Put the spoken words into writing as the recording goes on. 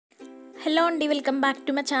Hello అండి, welcome back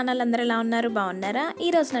to my channel. అందరూ ఎలా ఉన్నారు? బాగున్నారా?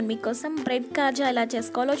 ఈరోజు నేను మీకోసం బ్రెడ్ కాజా ఎలా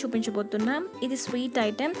చేసుకోవాలో చూపించబోతున్నాం. ఇది స్వీట్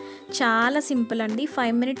ఐటెం, చాలా సింపుల్ అండి.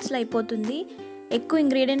 5 మినిట్స్లో అయిపోతుంది. ఎక్కువ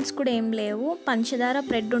ఇంగ్రీడియంట్స్ కూడా ఏం లేవు. పంచదార,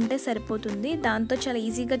 బ్రెడ్ ఉంటే సరిపోతుంది. దాంతో చాలా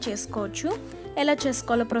ఈజీగా చేసుకోవచ్చు. ఎలా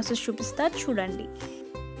చేసుకోవాలో ప్రాసెస్ చూపిస్తా, చూడండి.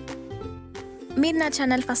 మీరు నా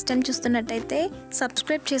ఛానల్ ఫస్ట్ టైం చూస్తున్నట్టయితే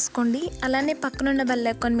సబ్స్క్రైబ్ చేసుకోండి. అలానే పక్కనున్న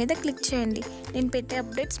బెల్ ఐకాన్ మీద క్లిక్ చేయండి. నేను పెట్టే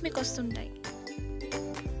అప్డేట్స్ మీకు వస్తుంటాయి.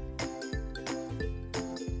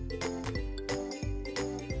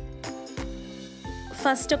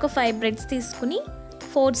 ఫస్ట్ ఒక 5 బ్రెడ్స్ తీసుకుని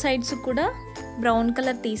 4 సైడ్స్ కూడా బ్రౌన్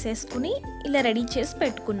కలర్ తీసేసుకుని ఇలా రెడీ చేసి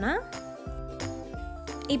పెట్టుకున్నా.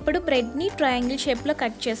 ఇప్పుడు బ్రెడ్ని ట్రయాంగిల్ షేప్లో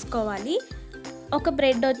కట్ చేసుకోవాలి. ఒక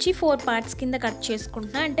బ్రెడ్ వచ్చి 4 పార్ట్స్ కింద కట్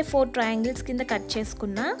చేసుకుంటున్నా, అంటే 4 ట్రయాంగిల్స్ కింద కట్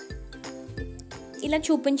చేసుకున్నా. ఇలా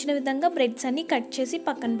చూపించిన విధంగా బ్రెడ్స్ అన్ని కట్ చేసి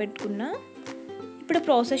పక్కన పెట్టుకున్నా. ఇప్పుడు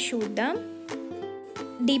ప్రాసెస్ చూద్దాం.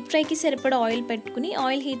 డీప్ ఫ్రైకి సరిపడా ఆయిల్ పెట్టుకుని,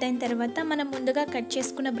 ఆయిల్ హీట్ అయిన తర్వాత మనం ముందుగా కట్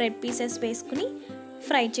చేసుకున్న బ్రెడ్ పీసెస్ వేసుకుని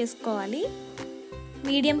ఫ్రై చేసుకోవాలి.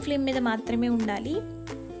 మీడియం ఫ్లేమ్ మీద మాత్రమే ఉండాలి.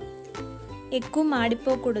 ఎక్కువ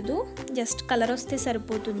మాడిపోకూడదు, జస్ట్ కలర్ వస్తే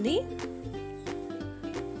సరిపోతుంది.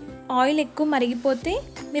 ఆయిల్ ఎక్కువ మరిగిపోతే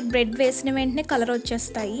మీరు బ్రెడ్ వేసిన వెంటనే కలర్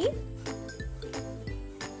వచ్చేస్తాయి.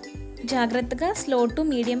 జాగ్రత్తగా స్లో టు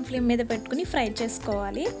మీడియం ఫ్లేమ్ మీద పెట్టుకుని ఫ్రై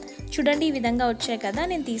చేసుకోవాలి. చూడండి, ఈ విధంగా వచ్చాయి కదా,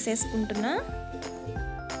 నేను తీసేసుకుంటున్నా.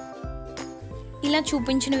 ఇలా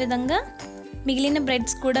చూపించిన విధంగా మిగిలిన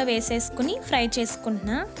బ్రెడ్స్ కూడా వేసేసుకుని ఫ్రై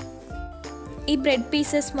చేసుకుంటున్నా. ఈ బ్రెడ్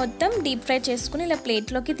పీసెస్ మొత్తం డీప్ ఫ్రై చేసుకుని ఇలా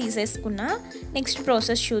ప్లేట్లోకి తీసేసుకున్నా. నెక్స్ట్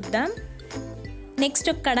ప్రాసెస్ చూద్దాం.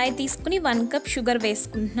 నెక్స్ట్ ఒక కడాయి తీసుకుని 1 కప్ షుగర్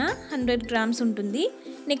వేసుకుంటున్నా. 100 గ్రామ్స్ ఉంటుంది.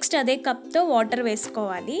 నెక్స్ట్ అదే కప్తో వాటర్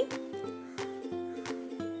వేసుకోవాలి.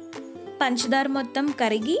 పంచదార మొత్తం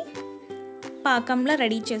కరిగి పాకంలా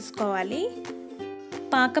రెడీ చేసుకోవాలి.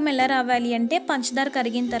 పాకం ఎలా రావాలి అంటే, పంచదార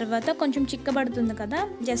కరిగిన తర్వాత కొంచెం చిక్కబడుతుంది కదా,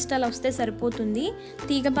 జస్ట్ అలా వస్తే సరిపోతుంది.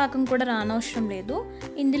 తీగ పాకం కూడా రానవసరం లేదు.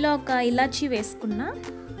 ఇందులో ఒక ఇలాచీ వేసుకున్నా.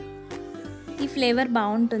 ఈ ఫ్లేవర్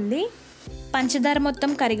బాగుంటుంది. పంచదార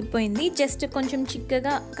మొత్తం కరిగిపోయింది. జస్ట్ కొంచెం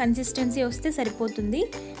చిక్కగా కన్సిస్టెన్సీ వస్తే సరిపోతుంది.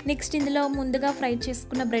 నెక్స్ట్ ఇందులో ముందుగా ఫ్రై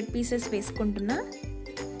చేసుకున్న బ్రెడ్ పీసెస్ వేసుకుంటున్నా.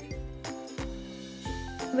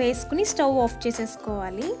 వేసుకుని స్టవ్ ఆఫ్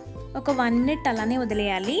చేసేసుకోవాలి. ఒక 1 మినిట్ అలానే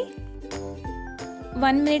వదిలేయాలి.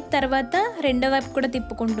 1 మినిట్ తర్వాత రెండో వైపు కూడా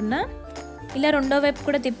తిప్పుకుంటున్నా. ఇలా రెండో వైపు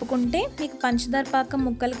కూడా తిప్పుకుంటే మీకు పంచదార పాకం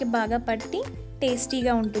ముక్కలకి బాగా పట్టి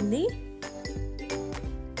టేస్టీగా ఉంటుంది.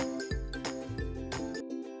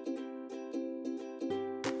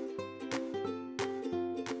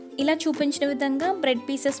 ఇలా చూపించిన విధంగా బ్రెడ్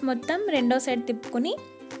పీసెస్ మొత్తం రెండో సైడ్ తిప్పుకొని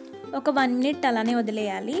ఒక 1 మినిట్ అలానే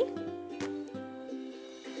వదిలేయాలి.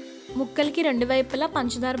 ముక్కలకి రెండు వైపులా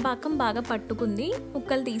పంచదార పాకం బాగా పట్టుకుంది.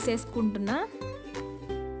 ముక్కలు తీసేసుకుంటున్నా.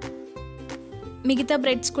 మిగతా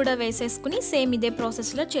బ్రెడ్స్ కూడా వేసేసుకుని సేమ్ ఇదే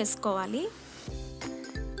ప్రాసెస్లో చేసుకోవాలి.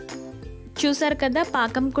 చూసారు కదా,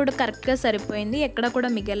 పాకం కూడా కరెక్ట్గా సరిపోయింది, ఎక్కడ కూడా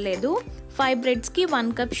మిగలలేదు. 5 బ్రెడ్స్కి 1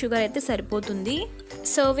 కప్ షుగర్ అయితే సరిపోతుంది.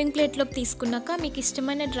 సర్వింగ్ ప్లేట్లోకి తీసుకున్నాక మీకు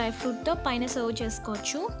ఇష్టమైన డ్రై ఫ్రూట్తో పైన సర్వ్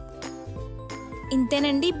చేసుకోవచ్చు.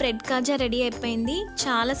 ఇంతేనండి, బ్రెడ్ కాజా రెడీ అయిపోయింది.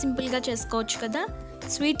 చాలా సింపుల్గా చేసుకోవచ్చు కదా.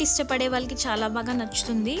 స్వీట్ ఇష్టపడే వాళ్ళకి చాలా బాగా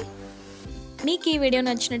నచ్చుతుంది. మీకు ఈ వీడియో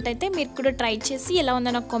నచ్చినట్టయితే మీరు కూడా ట్రై చేసి ఎలా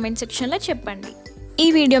ఉందో నాకు కామెంట్ సెక్షన్లో చెప్పండి. ఈ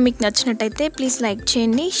వీడియో మీకు నచ్చినట్టయితే ప్లీజ్ లైక్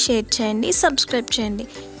చేయండి, షేర్ చేయండి, సబ్స్క్రైబ్ చేయండి.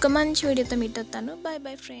 ఒక మంచి వీడియోతో మీట్ అవుతాను. Bye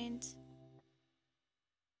bye friends.